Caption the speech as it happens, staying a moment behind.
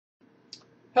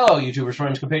Hello, YouTubers,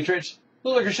 friends, compatriots,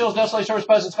 bootlicker shills, dust servants,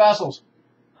 peasants, vassals.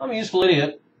 I'm a useful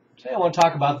idiot. Today I want to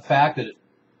talk about the fact that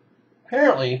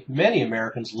apparently many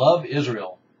Americans love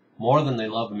Israel more than they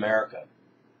love America.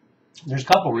 There's a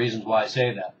couple reasons why I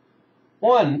say that.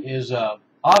 One is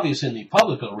obvious in the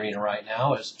public arena right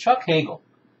now, as Chuck Hagel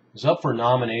is up for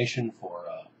nomination for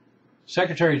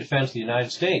Secretary of Defense of the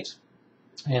United States.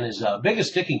 And his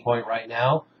biggest sticking point right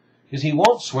now is he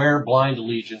won't swear blind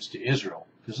allegiance to Israel,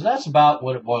 because that's about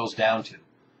what it boils down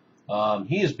to.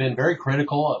 He has been very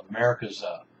critical of America's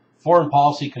foreign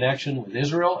policy connection with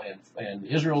Israel and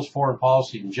Israel's foreign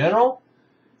policy in general.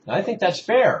 And I think that's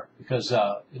fair, because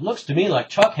it looks to me like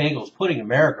Chuck Hagel is putting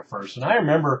America first. And I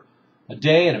remember a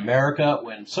day in America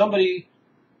when somebody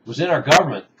was in our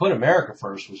government that put America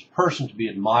first, was a person to be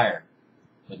admired.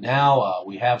 But now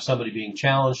we have somebody being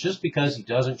challenged just because he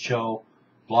doesn't show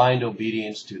blind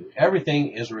obedience to everything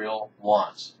Israel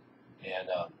wants. And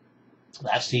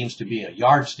that seems to be a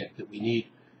yardstick that we need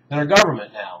in our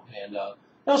government now. And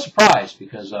no surprise,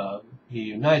 because the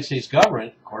United States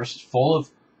government, of course, is full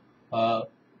of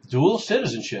dual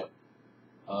citizenship.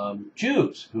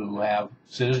 Jews who have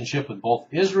citizenship with both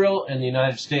Israel and the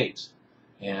United States.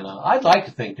 And I'd like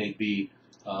to think they'd be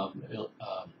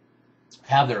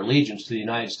have their allegiance to the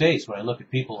United States. When I look at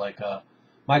people like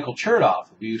Michael Chertoff,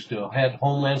 who used to have had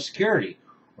Homeland Security,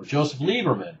 or Joseph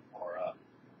Lieberman, or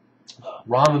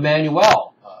Rahm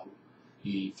Emanuel,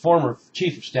 the former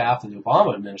chief of staff of the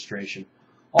Obama administration,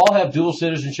 all have dual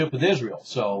citizenship with Israel.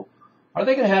 So are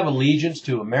they going to have allegiance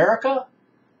to America,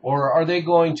 or are they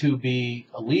going to be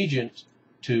allegiant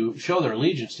to show their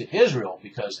allegiance to Israel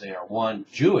because they are, one,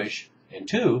 Jewish, and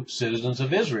two, citizens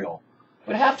of Israel?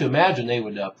 I would have to imagine they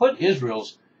would put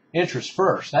Israel's interests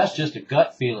first. That's just a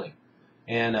gut feeling.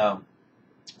 And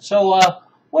so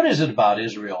what is it about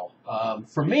Israel?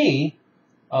 For me,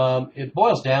 it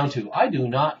boils down to, I do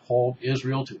not hold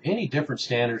Israel to any different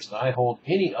standards than I hold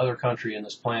any other country in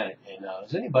this planet. And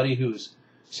as anybody who's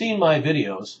seen my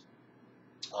videos,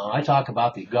 I talk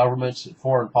about the governments and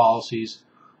foreign policies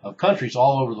of countries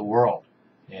all over the world.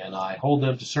 And I hold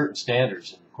them to certain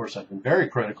standards. And of course, I've been very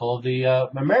critical of the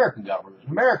American government,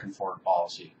 American foreign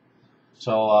policy.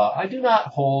 So I do not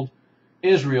hold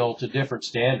Israel to different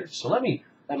standards. So let me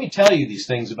tell you these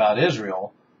things about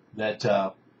Israel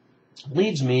that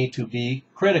leads me to be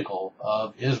critical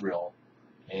of Israel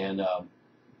and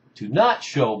to not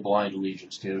show blind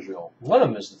allegiance to Israel. One of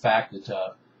them is the fact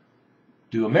that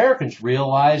do Americans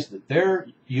realize that their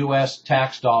U.S.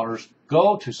 tax dollars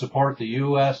go to support the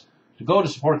U.S., to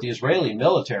support the Israeli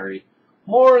military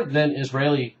more than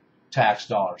Israeli tax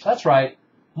dollars? That's right.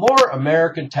 More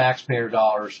American taxpayer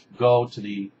dollars go to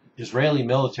the Israeli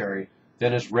military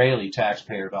than Israeli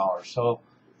taxpayer dollars. So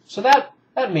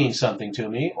that means something to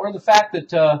me. Or the fact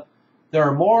that there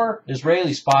are more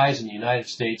Israeli spies in the United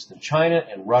States than China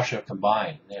and Russia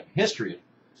combined. They have a history of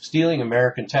stealing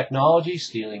American technology,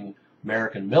 stealing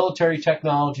American military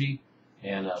technology,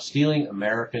 and stealing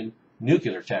American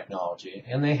nuclear technology.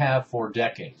 And they have for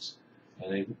decades.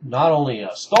 And they've not only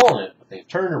stolen it, but they've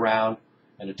turned around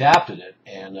and adapted it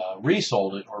and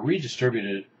resold it or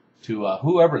redistributed it to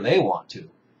whoever they want to.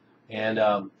 And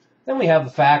then we have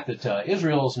the fact that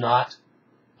Israel is not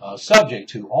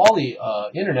subject to all the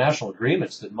international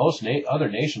agreements that most other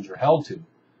nations are held to.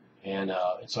 And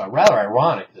it's rather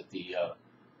ironic that the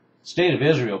State of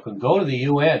Israel can go to the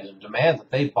UN and demand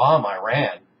that they bomb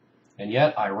Iran, and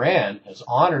yet Iran has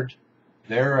honored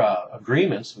their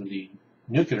agreements with the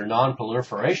Nuclear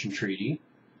Non-Proliferation Treaty,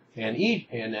 and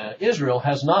Israel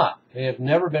has not. They have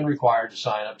never been required to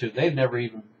sign up to it. They've never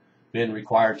even been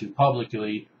required to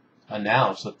publicly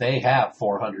announce that they have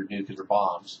 400 nuclear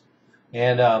bombs.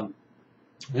 And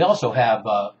we also have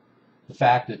the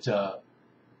fact that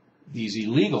these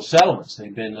illegal settlements,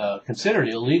 they've been considered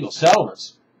illegal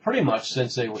settlements pretty much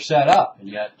since they were set up, and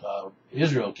yet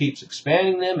Israel keeps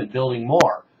expanding them and building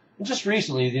more. And just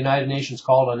recently, the United Nations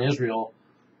called on Israel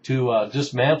to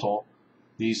dismantle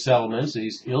these settlements,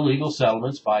 these illegal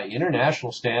settlements, by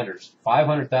international standards.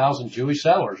 500,000 Jewish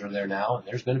settlers are there now, and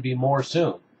there's going to be more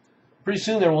soon. Pretty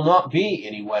soon there will not be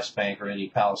any West Bank or any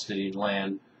Palestinian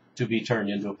land to be turned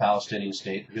into a Palestinian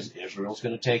state, because Israel's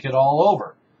going to take it all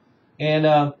over.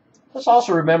 And let's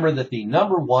also remember that the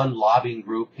 #1 lobbying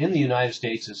group in the United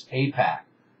States is AIPAC.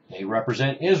 They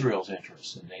represent Israel's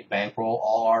interests, and they bankroll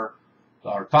all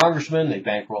our congressmen, they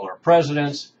bankroll our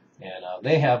presidents, and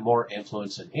they have more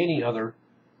influence than any other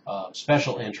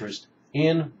special interest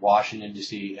in Washington,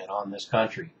 D.C. and on this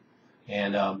country.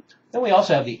 And then we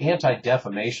also have the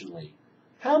Anti-Defamation League.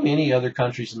 How many other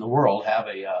countries in the world have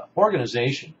a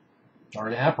organization or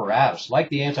an apparatus like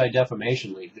the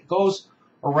Anti-Defamation League that goes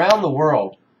around the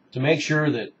world to make sure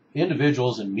that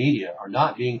individuals and media are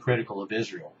not being critical of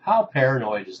Israel. How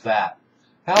paranoid is that?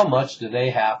 How much do they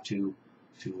have to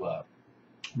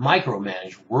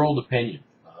micromanage world opinion?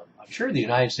 I'm sure the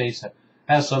United States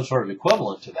has some sort of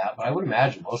equivalent to that, but I would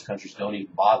imagine most countries don't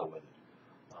even bother with it.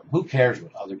 Who cares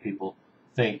what other people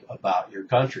think about your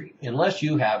country, unless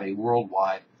you have a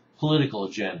worldwide political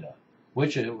agenda,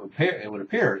 which it would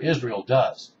appear Israel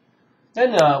does.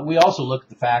 Then we also look at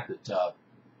the fact that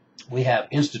we have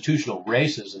institutional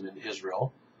racism in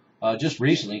Israel. Just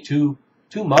recently, two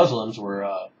Muslims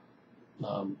were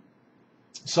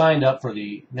signed up for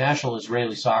the national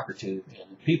Israeli soccer team,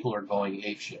 and people are going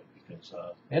apeshit because,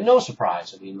 and no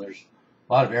surprise. I mean, there's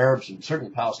a lot of Arabs and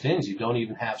certainly Palestinians who don't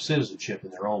even have citizenship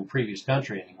in their own previous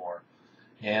country anymore,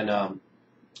 and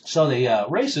so the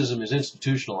racism is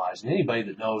institutionalized, and anybody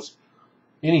that knows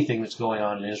anything that's going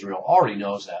on in Israel already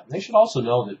knows that. And they should also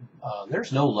know that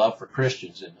there's no love for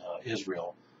Christians in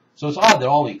Israel. So it's odd that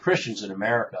all the Christians in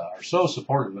America are so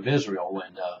supportive of Israel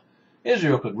when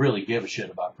Israel could really give a shit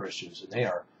about Christians, and they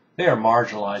are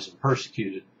marginalized and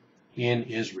persecuted in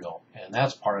Israel, and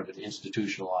that's part of an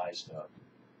institutionalized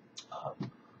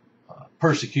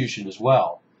persecution as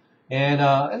well. And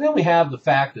then we have the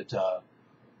fact that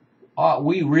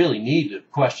we really need to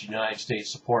question the United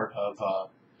States support of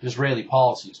Israeli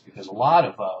policies, because a lot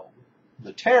of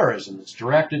the terrorism that's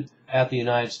directed at the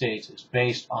United States is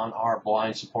based on our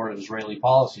blind support of Israeli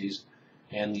policies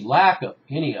and the lack of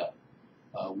any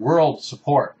world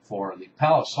support for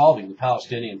solving the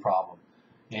Palestinian problem.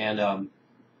 And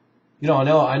you know,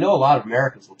 I know a lot of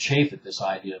Americans will chafe at this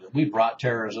idea that we brought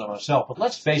terrorism on ourselves, but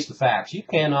let's face the facts. You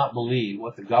cannot believe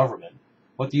what the government,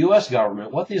 what the U.S.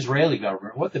 government, what the Israeli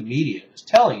government, what the media is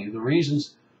telling you the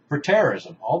reasons for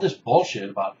terrorism. All this bullshit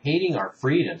about hating our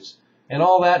freedoms and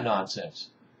all that nonsense.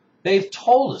 They've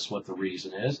told us what the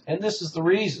reason is, and this is the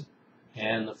reason.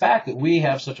 And the fact that we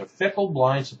have such a fickle,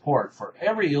 blind support for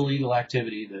every illegal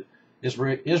activity that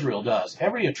Israel does,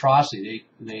 every atrocity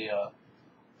they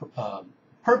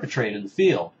perpetrate in the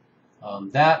field,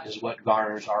 that is what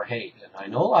garners our hate. And I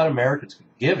know a lot of Americans could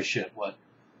give a shit what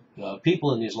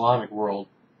people in the Islamic world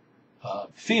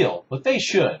feel, but they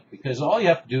should, because all you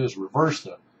have to do is reverse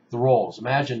the roles.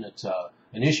 Imagine it's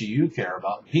an issue you care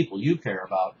about, people you care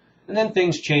about, and then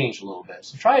things change a little bit.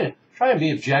 So try and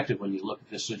be objective when you look at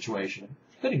this situation.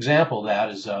 A good example of that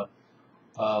is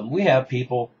we have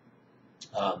people,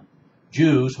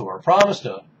 Jews, who are promised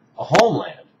a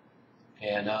homeland.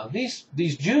 And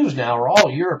these Jews now are all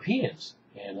Europeans,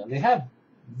 and they have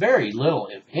very little,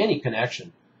 if any,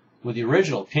 connection with the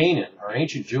original Canaan, or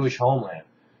ancient Jewish homeland.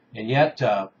 And yet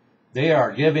they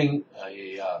are giving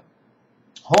a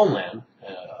homeland,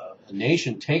 a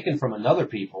nation taken from another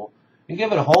people, and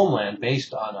give it a homeland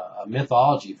based on a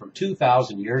mythology from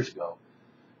 2,000 years ago.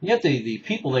 And yet the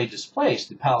people they displaced,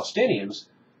 the Palestinians,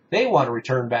 they want to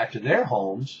return back to their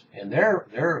homes and their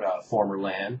former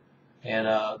land, and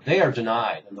they are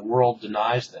denied, and the world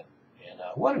denies them. And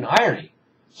what an irony!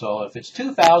 So if it's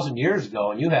 2,000 years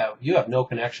ago and you have no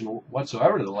connection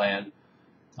whatsoever to the land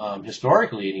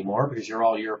historically anymore because you're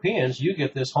all Europeans, you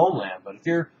get this homeland. But if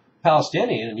you're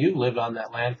Palestinian and you've lived on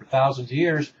that land for thousands of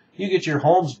years, you get your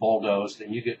homes bulldozed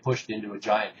and you get pushed into a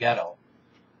giant ghetto.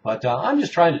 But I'm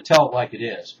just trying to tell it like it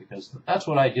is, because that's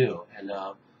what I do. And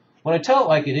when I tell it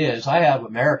like it is, I have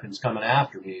Americans coming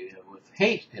after me with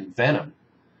hate and venom.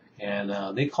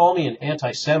 And they call me an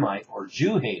anti-Semite or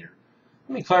Jew hater.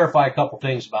 Let me clarify a couple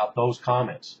things about those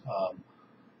comments.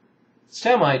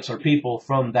 Semites are people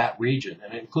from that region,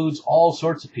 and it includes all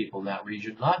sorts of people in that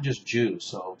region, not just Jews.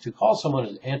 So to call someone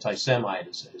an anti-Semite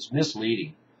is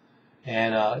misleading.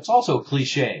 And it's also a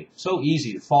cliche. So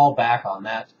easy to fall back on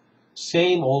that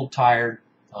same old tired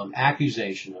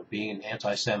accusation of being an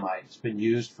anti-Semite. It's been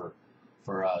used for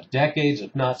decades,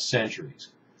 if not centuries.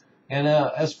 And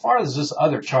as far as this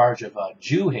other charge of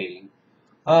Jew hating,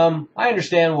 I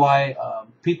understand why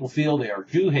people feel they are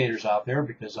Jew haters out there,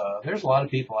 because there's a lot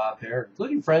of people out there,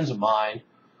 including friends of mine,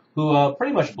 who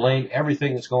pretty much blame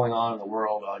everything that's going on in the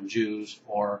world on Jews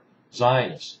or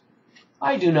Zionists.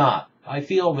 I do not. I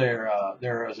feel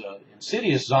there is an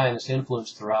insidious Zionist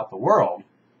influence throughout the world,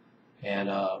 and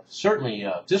certainly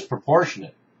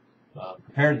disproportionate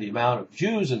compared to the amount of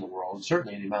Jews in the world, and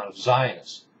certainly the amount of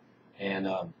Zionists. And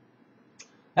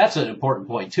that's an important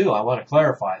point, too. I want to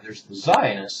clarify. There's the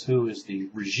Zionists, who is the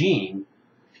regime,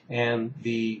 and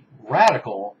the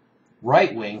radical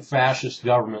right-wing fascist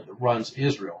government that runs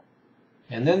Israel.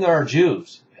 And then there are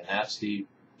Jews, and that's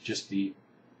just the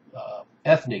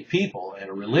ethnic people and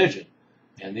a religion.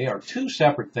 And they are two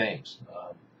separate things.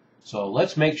 So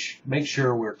let's make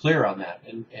sure we're clear on that.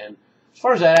 And As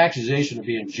far as that accusation of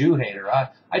being a Jew hater,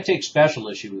 I take special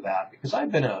issue with that because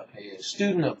I've been a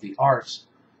student of the arts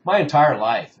my entire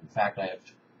life. In fact, I have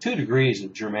 2 degrees in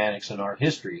Germanics and art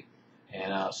history.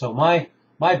 And so my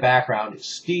background is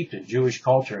steeped in Jewish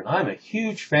culture, and I'm a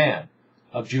huge fan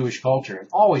of Jewish culture and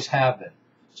always have been.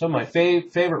 Some of my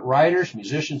favorite writers,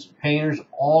 musicians, and painters of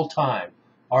all time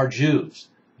are Jews.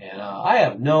 And I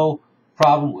have no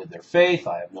problem with their faith.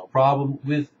 I have no problem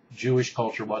with Jewish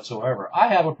culture whatsoever. I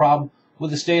have a problem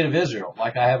with the state of Israel,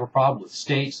 like I have a problem with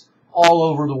states all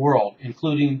over the world,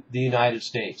 including the United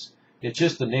States. It's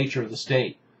just the nature of the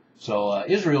state. So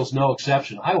Israel's no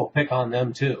exception. I will pick on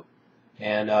them too.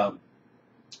 And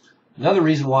another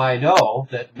reason why I know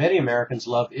that many Americans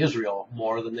love Israel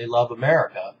more than they love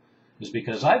America is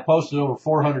because I've posted over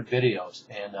 400 videos,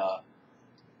 and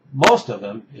most of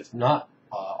them, if not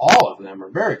all of them, are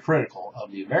very critical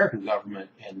of the American government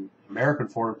and American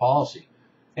foreign policy.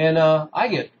 And I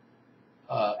get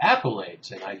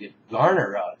accolades, and I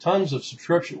garner tons of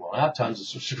subscriptions. Well, not tons of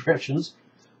subscriptions,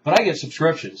 but I get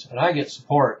subscriptions, and I get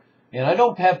support, and I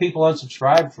don't have people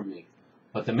unsubscribe from me.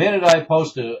 But the minute I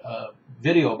post a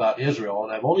video about Israel,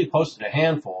 and I've only posted a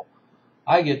handful,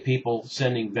 I get people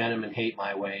sending venom and hate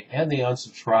my way, and they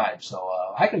unsubscribe. So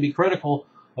I can be critical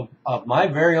of my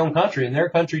very own country, and their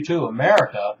country too,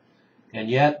 America, and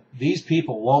yet these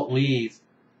people won't leave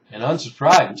and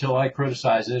unsubscribe until I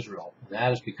criticize Israel. And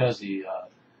that is because the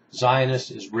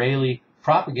Zionist Israeli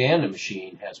propaganda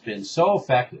machine has been so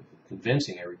effective in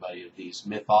convincing everybody of these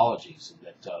mythologies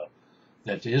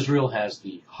that Israel has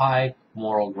the high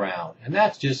moral ground. And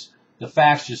that's just, the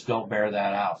facts just don't bear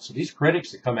that out. So these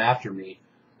critics that come after me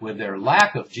with their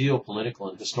lack of geopolitical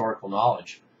and historical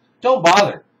knowledge, don't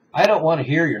bother. I don't want to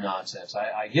hear your nonsense.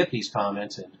 I get these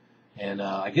comments, and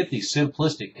I get these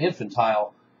simplistic,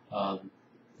 infantile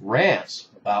rants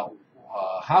about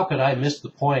how could I miss the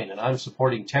point, and I'm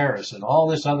supporting terrorists and all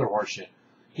this other horseshit.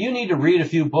 You need to read a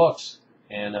few books.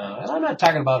 And I'm not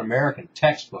talking about American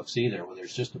textbooks either, where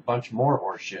there's just a bunch more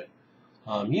horseshit.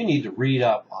 You need to read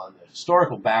up on the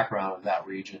historical background of that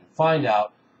region, find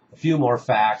out a few more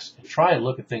facts, and try and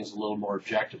look at things a little more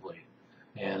objectively.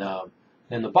 And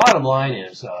the bottom line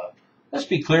is, let's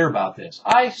be clear about this.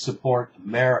 I support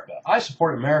America. I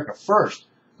support America first.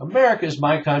 America is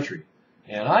my country.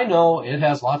 And I know it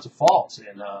has lots of faults,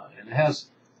 and it has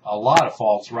a lot of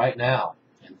faults right now.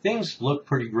 And things look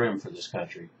pretty grim for this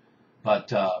country. But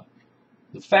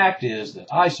the fact is that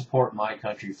I support my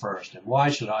country first. And why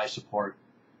should I support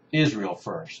Israel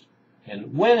first?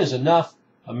 And when is enough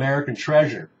American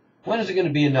treasure? When is it going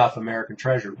to be enough American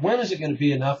treasure? When is it going to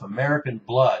be enough American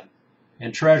blood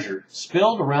and treasure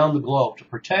spilled around the globe to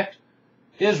protect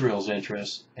Israel's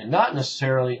interests and not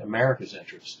necessarily America's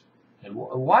interests? And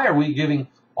why are we giving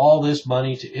all this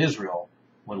money to Israel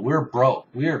when we're broke?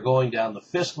 We are going down the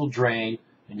fiscal drain,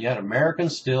 and yet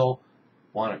Americans still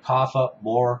want to cough up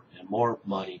more and more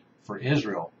money for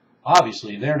Israel.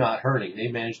 Obviously, they're not hurting. They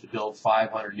managed to build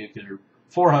 400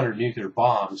 nuclear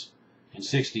bombs in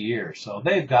 60 years, so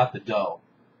they've got the dough.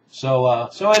 So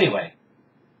anyway,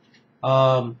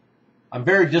 I'm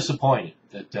very disappointed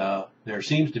that there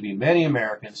seems to be many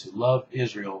Americans who love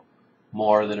Israel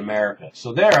more than America.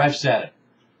 So there, I've said it.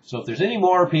 So if there's any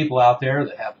more people out there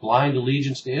that have blind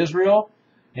allegiance to Israel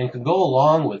and can go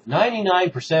along with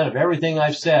 99% of everything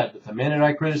I've said, but the minute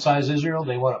I criticize Israel,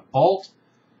 they want to bolt,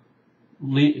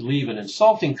 leave an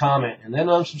insulting comment, and then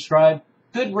unsubscribe,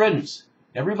 good riddance.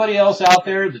 Everybody else out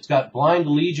there that's got blind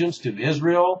allegiance to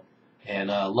Israel and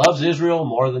loves Israel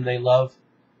more than they love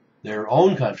their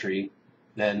own country,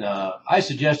 then I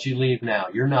suggest you leave now.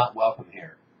 You're not welcome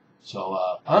here. So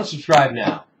unsubscribe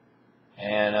now.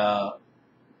 And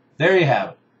there you have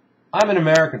it. I'm an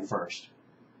American first.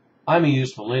 I'm a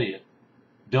useful idiot.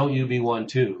 Don't you be one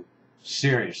too.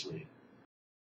 Seriously.